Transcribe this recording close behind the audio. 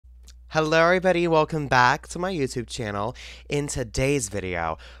Hello everybody, welcome back to my YouTube channel. In today's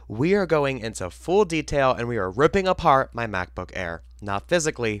video, we are going into full detail and we are ripping apart my MacBook Air. Not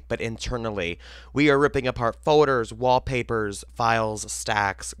physically, but internally. We are ripping apart folders, wallpapers, files,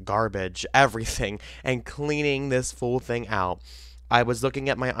 stacks, garbage, everything, and cleaning this full thing out. I was looking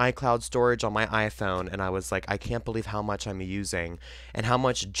at my iCloud storage on my iPhone and I was like, I can't believe how much I'm using and how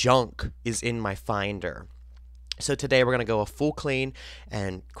much junk is in my Finder. So today we're going to go a full clean,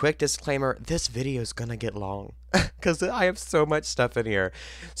 and quick disclaimer, this video is going to get long because I have so much stuff in here.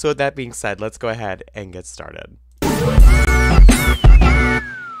 So with that being said, let's go ahead and get started.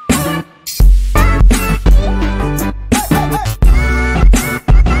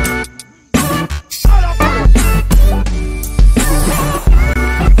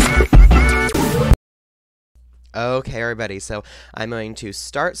 Okay, everybody, so I'm going to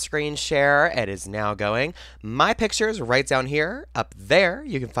start screen share. It is now going. My picture's right down here. Up there,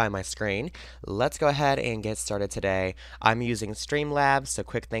 you can find my screen. Let's go ahead and get started today. I'm using Streamlabs, so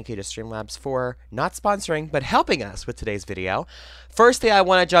quick thank you to Streamlabs for not sponsoring, but helping us with today's video. Firstly, I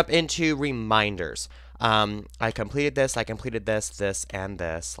want to jump into reminders. I completed this, this, and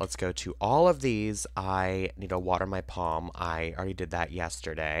this. Let's go to all of these. I need to water my palm. I already did that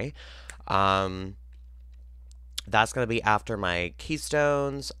yesterday. That's going to be after my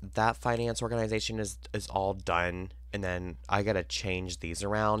keystones. That finance organization is all done. And then I got to change these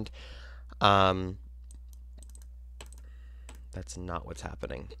around. That's not what's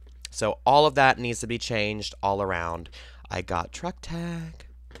happening. So all of that needs to be changed all around. I got truck tag.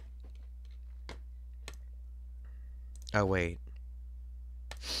 Oh, wait.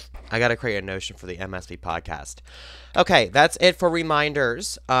 I got to create a notion for the MSB podcast. Okay, that's it for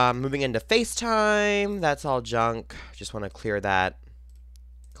reminders. Moving into FaceTime. That's all junk. Just want to clear that.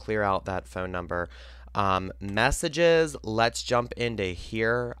 Clear out that phone number. Messages. Let's jump into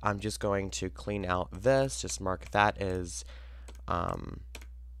here. I'm just going to clean out this. Just mark that as... okay,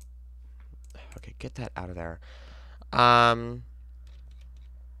 get that out of there.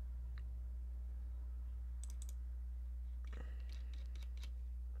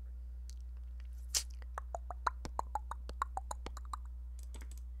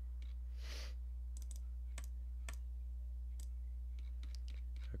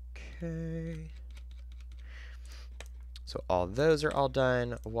 Okay. So all those are all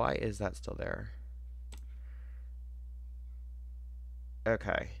done. Why is that still there?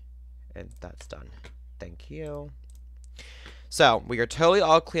 Okay. And that's done. Thank you. So we are totally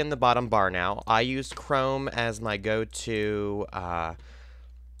all clear in the bottom bar now. I use Chrome as my go-to app.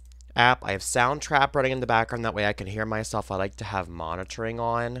 I have Soundtrap running in the background. That way I can hear myself. I like to have monitoring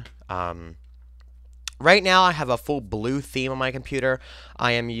on. Right now, I have a full blue theme on my computer.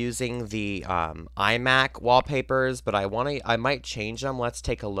 I am using the iMac wallpapers, but I might change them. Let's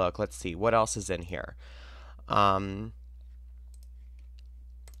take a look. Let's see what else is in here. I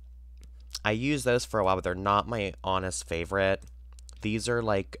use those for a while, but they're not my honest favorite. These are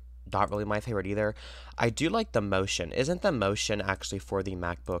like not really my favorite either. I do like the Motion. Isn't the Motion actually for the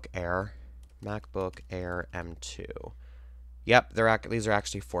MacBook Air? MacBook Air M2. Yep, these are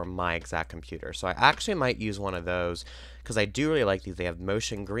actually for my exact computer. So I actually might use one of those because I do really like these. They have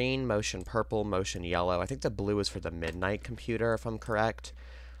Motion Green, Motion Purple, Motion Yellow. I think the blue is for the Midnight computer, if I'm correct.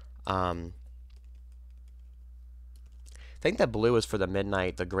 I think the blue is for the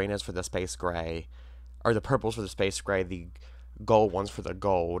Midnight, the green is for the Space Gray, or the purple's for the Space Gray, the gold one's for the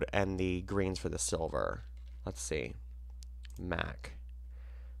gold, and the green's for the silver. Let's see. MacBook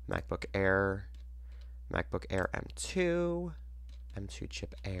Air. MacBook Air M2, M2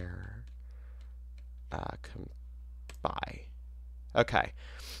 chip Air, buy. Okay.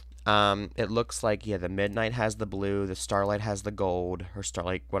 It looks like, yeah, the Midnight has the blue, the Starlight has the gold, or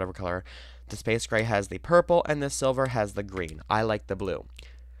Starlight, whatever color. The Space Gray has the purple, and the silver has the green. I like the blue.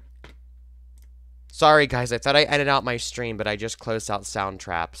 Sorry, guys, I thought I edited out my stream, but I just closed out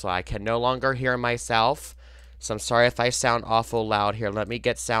Soundtrap, so I can no longer hear myself. So I'm sorry if I sound awful loud here. Let me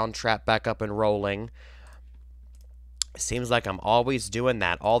get Soundtrap back up and rolling. Seems like I'm always doing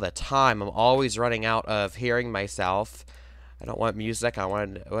that all the time. I'm always running out of hearing myself. I don't want music. I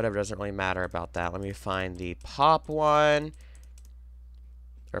want whatever. Doesn't really matter about that. Let me find the pop one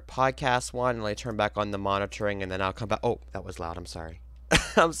or podcast one, and let me turn back on the monitoring, and then I'll come back. Oh, that was loud. I'm sorry.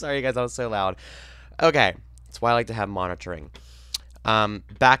 I'm sorry, guys. That was so loud. Okay, that's why I like to have monitoring.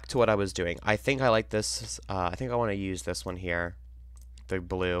 Back to what I was doing. I think I like this. I think I want to use this one here, the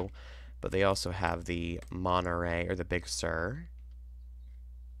blue. But they also have the Monterey, or the Big Sur.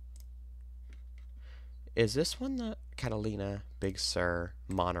 Is this one the Catalina, Big Sur,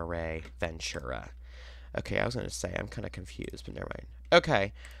 Monterey, Ventura? Okay, I was going to say, I'm kind of confused, but never mind.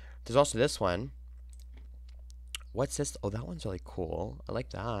 Okay, There's also this one. What's this? Oh, that one's really cool. I like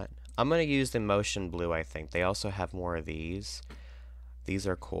that. I'm going to use the motion blue, I think. They also have more of these. These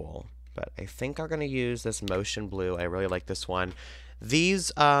are cool. But I think I'm going to use this motion blue. I really like this one.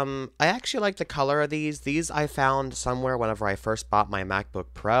 These, I actually like the color of these. These I found somewhere whenever I first bought my MacBook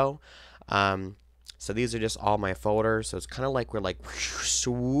Pro. So these are just all my folders. So it's kind of like we're like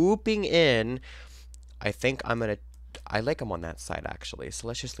swooping in. I think I'm going to, I like them on that side actually. So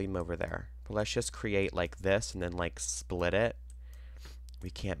let's just leave them over there. But let's just create like this and then like split it. We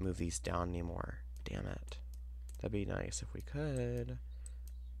can't move these down anymore. Damn it. That'd be nice if we could.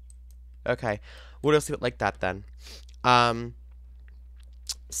 Okay, we'll just leave it like that then.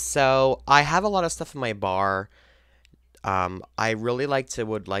 So I have a lot of stuff in my bar. I really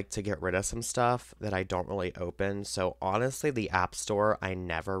would like to get rid of some stuff that I don't really open. So honestly, the App Store I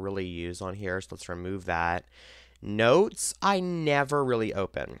never really use on here. So let's remove that. Notes I never really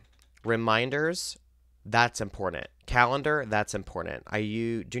open. Reminders, that's important. Calendar, that's important.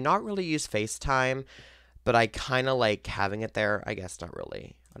 Do not really use FaceTime, but I kind of like having it there. I guess not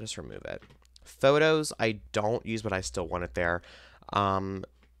really. I'll just remove it. Photos, I don't use, but I still want it there. And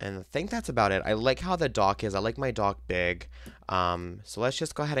I think that's about it. I like how the dock is. I like my dock big. So let's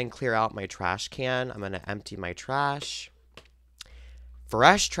just go ahead and clear out my trash can. I'm going to empty my trash.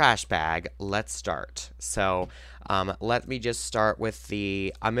 Fresh trash bag. Let's start. So let me just start with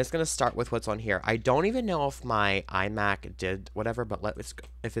I'm just going to start with what's on here. I don't even know if my iMac did whatever, but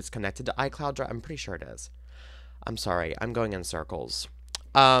if it's connected to iCloud Drive. I'm pretty sure it is. I'm sorry. I'm going in circles.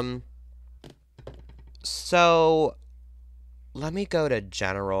 So let me go to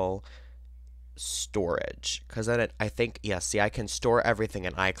general storage because then I think, yeah, see, I can store everything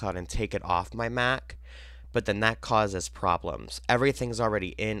in iCloud and take it off my Mac, but then that causes problems. Everything's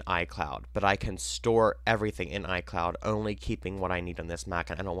already in iCloud, but I can store everything in iCloud, only keeping what I need on this Mac,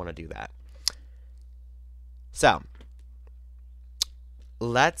 and I don't want to do that. So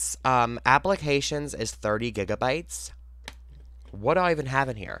let's, applications is 30 gigabytes. What do I even have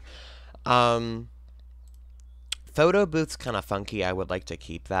in here? Photo booth's kind of funky. I would like to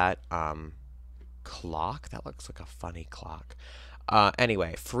keep that. Clock? That looks like a funny clock.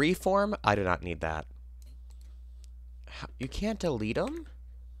 Anyway, freeform, I do not need that. You can't delete them?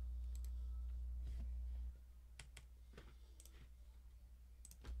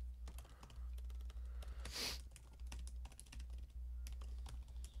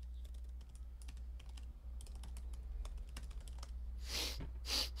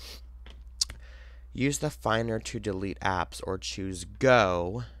 Use the Finder to delete apps or choose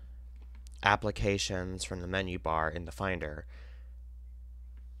Go applications from the menu bar in the Finder.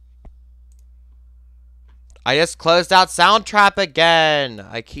 I just closed out Soundtrap again.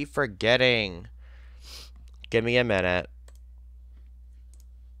 I keep forgetting. Give me a minute.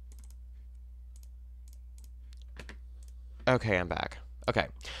 Okay, I'm back. Okay.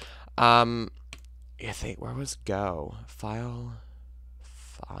 I think, where was Go? File.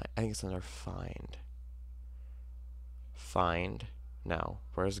 I think it's under Find. Find. No.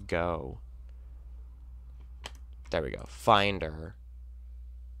 Where's Go? There we go. Finder.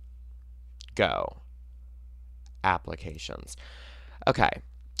 Go. Applications. Okay.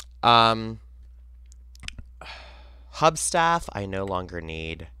 Hubstaff, I no longer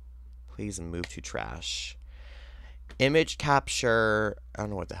need. Please move to trash. Image capture, I don't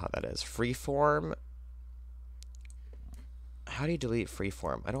know what the hell that is. Freeform. How do you delete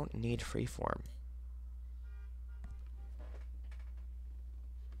freeform? I don't need freeform.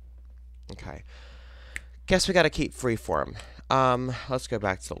 Okay. Guess we gotta keep freeform. Let's go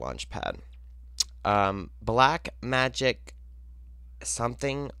back to the Launchpad. Black Magic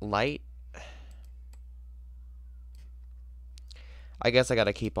something light. I guess I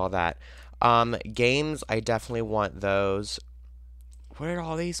gotta keep all that. Games, I definitely want those. Where did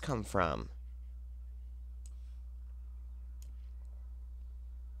all these come from?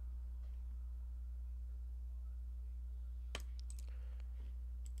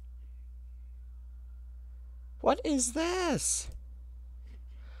 What is this?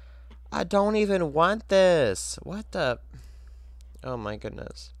 I don't even want this. What the? Oh my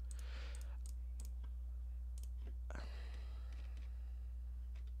goodness.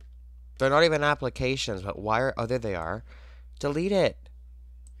 They're not even applications, but why are... Oh, there they are. Delete it.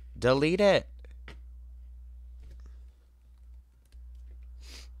 Delete it.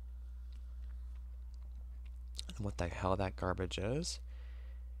 What the hell that garbage is?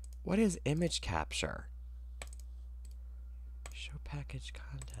 What is image capture? Show package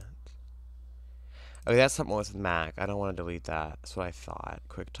content. Oh, that's something with Mac. I don't want to delete that. That's what I thought.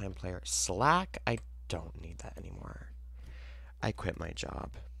 QuickTime Player. Slack? I don't need that anymore. I quit my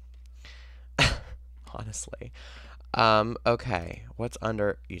job. honestly. Okay. What's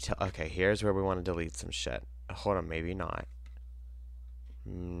under okay, here's where we want to delete some shit. Hold on, maybe not.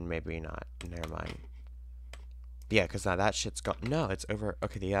 Maybe not. Never mind. Yeah, because now that shit's gone. No, it's over.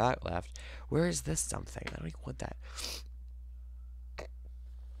 Okay, yeah, that left. Where is this something? I don't even want that.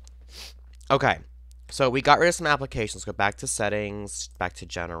 Okay. So we got rid of some applications. Go back to settings, back to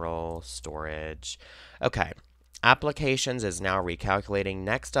general, storage. Okay. Applications is now recalculating.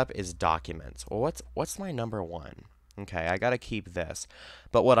 Next up is documents. Well, what's my number one? Okay, I gotta keep this.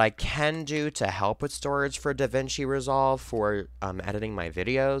 But what I can do to help with storage for DaVinci Resolve for editing my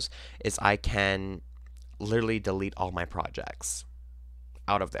videos is I can literally delete all my projects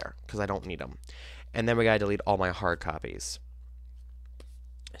out of there because I don't need them. And then we gotta delete all my hard copies.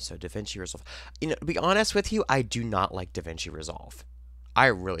 So DaVinci Resolve. You know, to be honest with you, I do not like DaVinci Resolve. I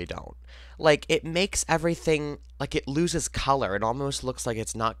really don't. Like, it makes everything, like, it loses color. It almost looks like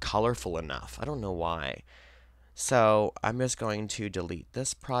it's not colorful enough. I don't know why. So I'm just going to delete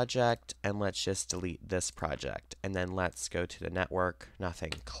this project, and let's just delete this project. And then let's go to the network.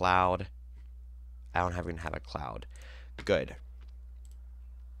 Nothing. Cloud. I don't even have a cloud. Good.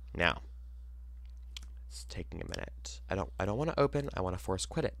 Now, it's taking a minute. I don't want to open. I want to force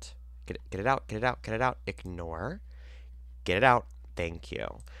quit it. Get it out. Get it out. Get it out. Ignore. Get it out. Thank you.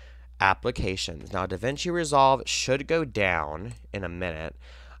 Applications. Now, DaVinci Resolve should go down in a minute.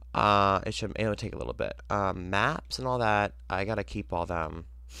 It'll take a little bit. Maps and all that, I gotta keep all them.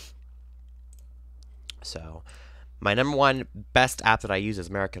 So, my number one best app that I use is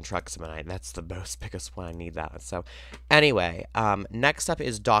American Truck Simulator. That's the most biggest one. I need that one. So, anyway, next up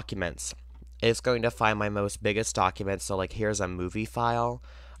is documents. It's going to find my most biggest documents. So, like, here's a movie file.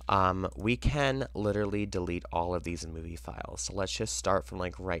 We can literally delete all of these in movie files. So let's just start from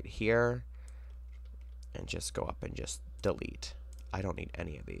like right here and just go up and just delete. I don't need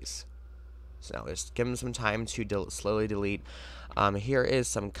any of these. So now just give them some time to slowly delete. Here is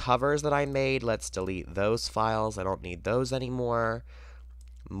some covers that I made. Let's delete those files. I don't need those anymore.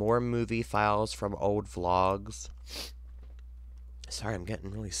 More movie files from old vlogs. Sorry, I'm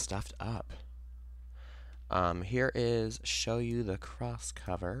getting really stuffed up. Here is show you the cross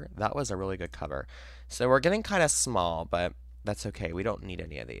cover. That was a really good cover. So we're getting kind of small, but that's okay. We don't need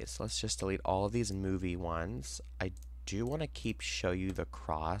any of these. Let's just delete all of these movie ones. I do want to keep show you the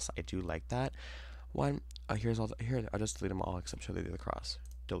cross. I do like that one. Here's all. Here, I'll just delete them all except show you the cross.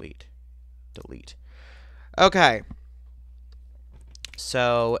 Delete. Delete. Okay.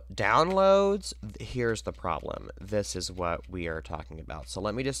 So downloads, here's the problem. This is what we are talking about. So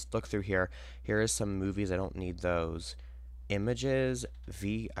let me just look through here. Here is some movies. I don't need those. Images,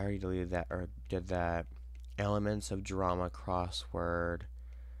 I already deleted that or did that. Elements of drama, crossword.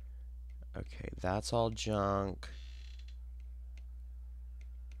 Okay, that's all junk.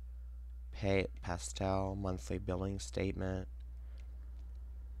 Pay, pastel, monthly billing statement.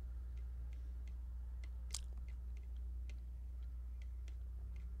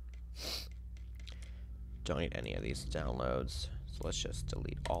 Don't need any of these downloads, so let's just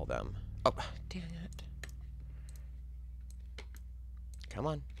delete all them. Oh, dang it. Come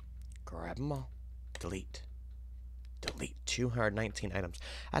on. Grab them all. Delete. Delete. 219 items.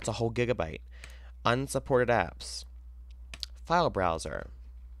 That's a whole gigabyte. Unsupported apps. File browser.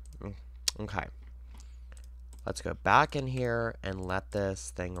 Okay. Let's go back in here and let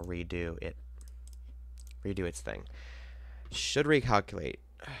this thing redo its thing. Should recalculate.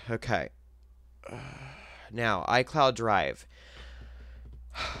 Okay. Now, iCloud Drive.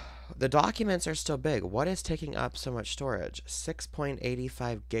 The documents are still big. What is taking up so much storage?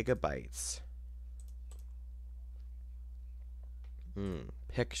 6.85 gigabytes.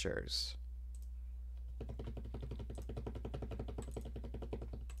 Pictures.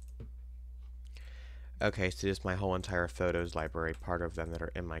 Okay, so just my whole entire photos library, part of them that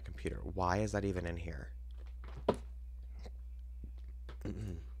are in my computer. Why is that even in here?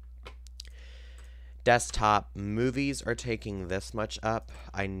 Desktop movies are taking this much up.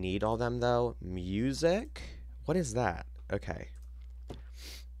 I need all them though. Music? What is that? Okay.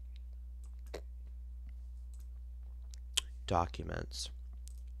 Documents.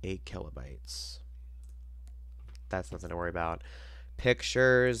 8 kilobytes. That's nothing to worry about.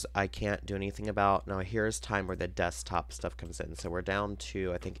 Pictures, I can't do anything about. Now here's time where the desktop stuff comes in. So we're down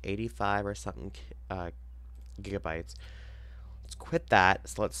to, I think, 85 or something gigabytes. Let's quit that.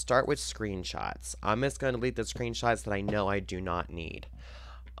 So let's start with screenshots. I'm just going to delete the screenshots that I know I do not need.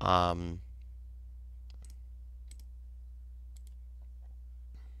 Get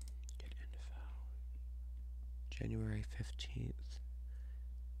info. January 15th.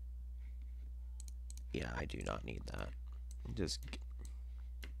 Yeah, I do not need that. Just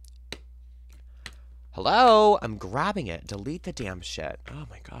Hello? I'm grabbing it. Delete the damn shit. Oh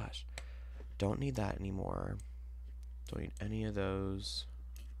my gosh. Don't need that anymore. Don't need any of those.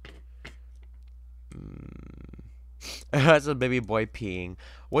 That's a baby boy peeing.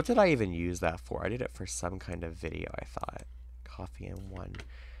 What did I even use that for? I did it for some kind of video, I thought. Coffee in one.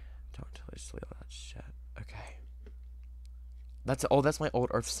 Don't just leave all that shit. Okay. That's my old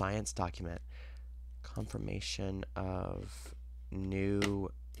Earth science document. Confirmation of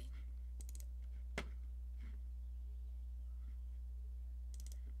new.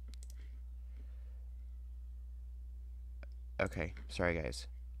 Okay, sorry guys.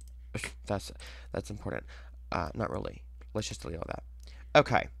 That's important. Not really. Let's just delete all that.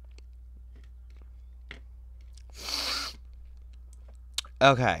 Okay.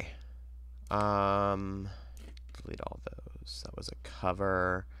 Okay. Delete all those. That was a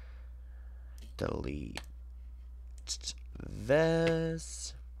cover. Delete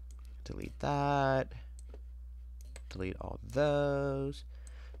this. Delete that. Delete all those.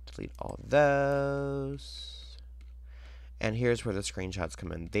 Delete all those. And here's where the screenshots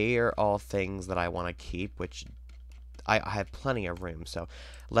come in. They are all things that I want to keep, which I have plenty of room. So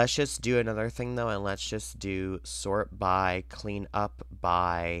let's just do another thing, though, and let's just do sort by, clean up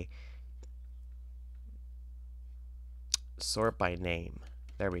by, sort by name.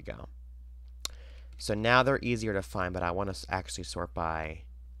 There we go. So now they're easier to find, but I want to actually sort by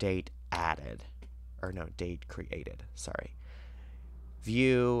date added. Or no, date created. Sorry.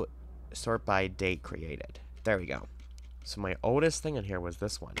 View, sort by date created. There we go. So my oldest thing in here was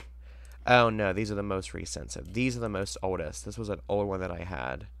this one. Oh no, these are the most recent. So these are the most oldest. This was an old one that I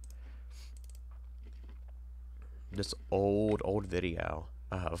had. This old video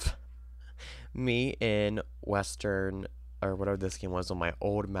of me in Western, or whatever this game was, on my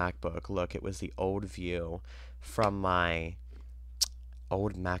old MacBook. Look, it was the old view from my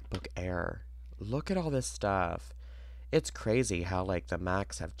old MacBook Air. Look at all this stuff. It's crazy how, like, the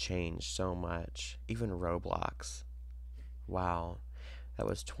Macs have changed so much. Even Roblox. Wow. That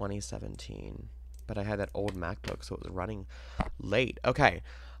was 2017. But I had that old MacBook, so it was running late. Okay,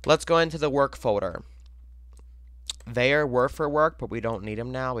 let's go into the work folder. They were for work, but we don't need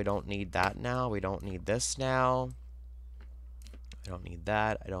them now. We don't need that now. We don't need this now. I don't need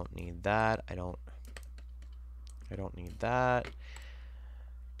that. I don't need that. I don't need that.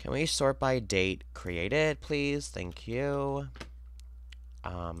 Can we sort by date created, please? Thank you.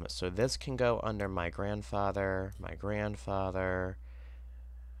 So this can go under my grandfather, my grandfather,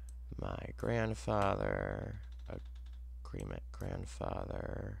 my grandfather, agreement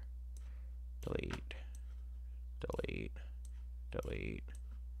grandfather, delete, delete, delete,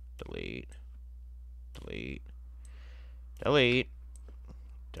 delete, delete, delete,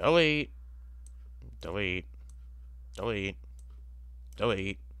 delete, delete, delete,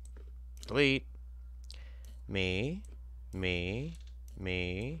 delete, delete, me, me,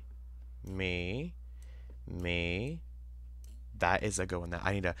 me, me, me. That is a good one. That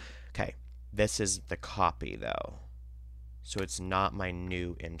I need to. Okay, this is the copy though, so it's not my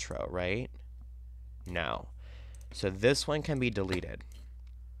new intro, right? No. So this one can be deleted.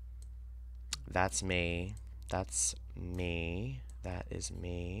 That's me. That's me. That is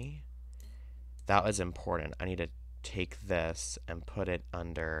me. That was important. I need to take this and put it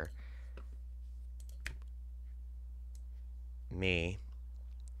under me,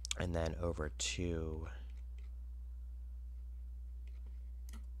 and then over to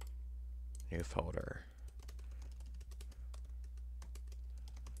new folder.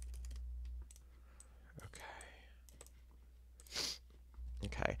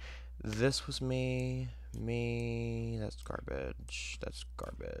 Okay. This was me. Me. That's garbage. That's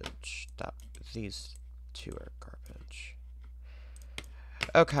garbage. These two are garbage.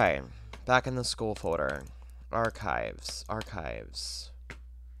 Okay. Back in the school folder. Archives. Archives.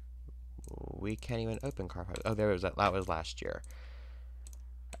 We can't even open archives. Oh, there was that. That was last year.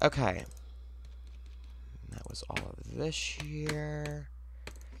 Okay. That was all of this year.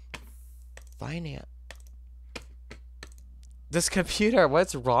 Finance. This computer,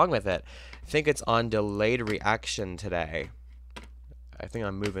 what's wrong with it? I think it's on delayed reaction today. I think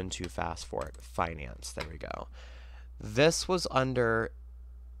I'm moving too fast for it. Finance, there we go. This was under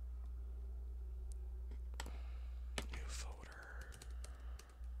new folder.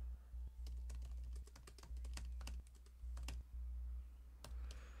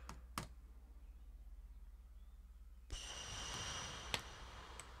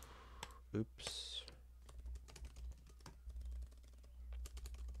 Oops.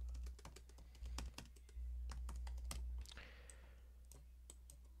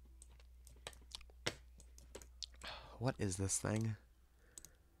 What is this thing?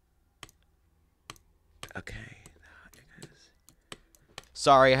 Okay.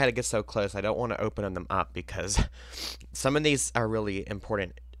 Sorry, I had to get so close. I don't want to open them up because some of these are really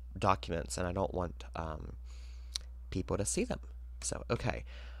important documents, and I don't want people to see them. So, okay.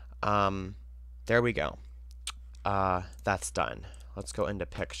 There we go. That's done. Let's go into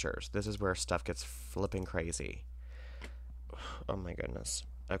pictures. This is where stuff gets flipping crazy. Oh my goodness.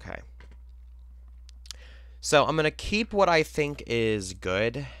 Okay. So I'm going to keep what I think is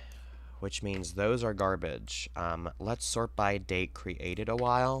good, which means those are garbage. Let's sort by date created a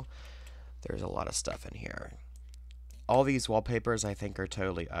while. There's a lot of stuff in here. All these wallpapers I think are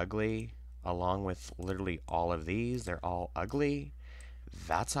totally ugly, along with literally all of these. They're all ugly.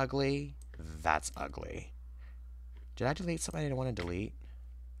 That's ugly. That's ugly. Did I delete something I didn't want to delete?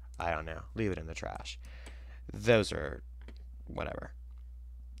 I don't know. Leave it in the trash. Those are whatever.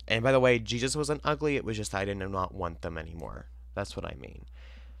 And by the way, Jesus wasn't ugly. It was just I did not want them anymore. That's what I mean.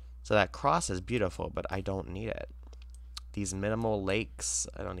 So that cross is beautiful, but I don't need it. These minimal lakes,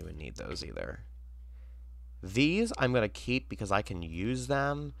 I don't even need those either. These I'm going to keep because I can use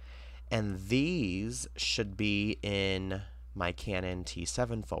them. And these should be in my Canon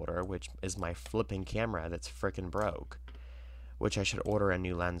T7 folder, which is my flipping camera that's frickin' broke, which I should order a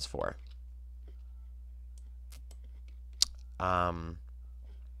new lens for. Don't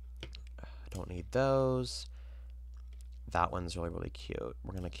need those. That one's really, really cute.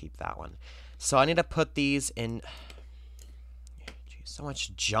 We're going to keep that one. So I need to put these in. Jeez, so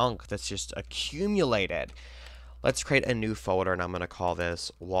much junk that's just accumulated. Let's create a new folder, and I'm going to call this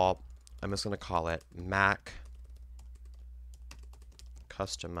I'm just going to call it Mac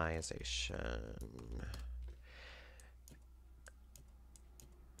Customization.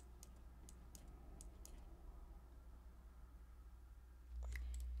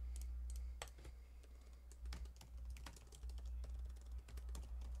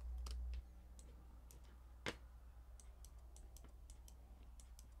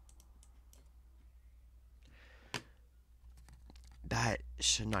 That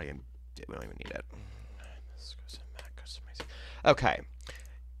should not even, we don't even need it. Okay.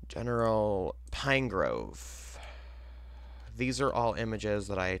 General Pine Grove. These are all images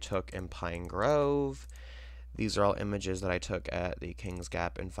that I took in Pine Grove. These are all images that I took at the Kings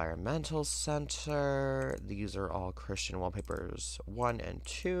Gap Environmental Center. These are all Christian wallpapers 1 and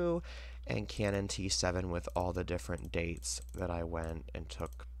 2, and Canon T7 with all the different dates that I went and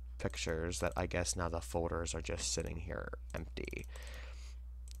took pictures that I guess now the folders are just sitting here empty.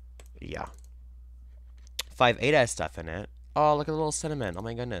 Yeah. 5.8 has stuff in it. Oh, look at the little cinnamon. Oh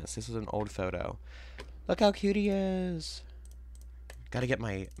my goodness, this is an old photo. Look how cute he is. Gotta get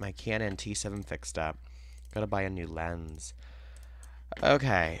my Canon T7 fixed up. Gotta buy a new lens.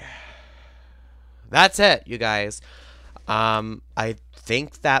 Okay. That's it, you guys. I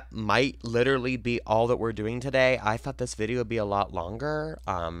think that might literally be all that we're doing today. I thought this video would be a lot longer.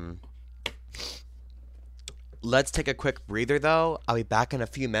 Let's take a quick breather, though. I'll be back in a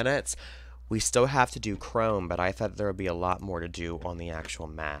few minutes. We still have to do Chrome, but I thought there would be a lot more to do on the actual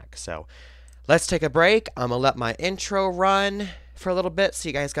Mac. So let's take a break. I'm going to let my intro run for a little bit so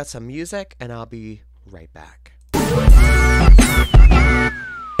you guys got some music, and I'll be right back.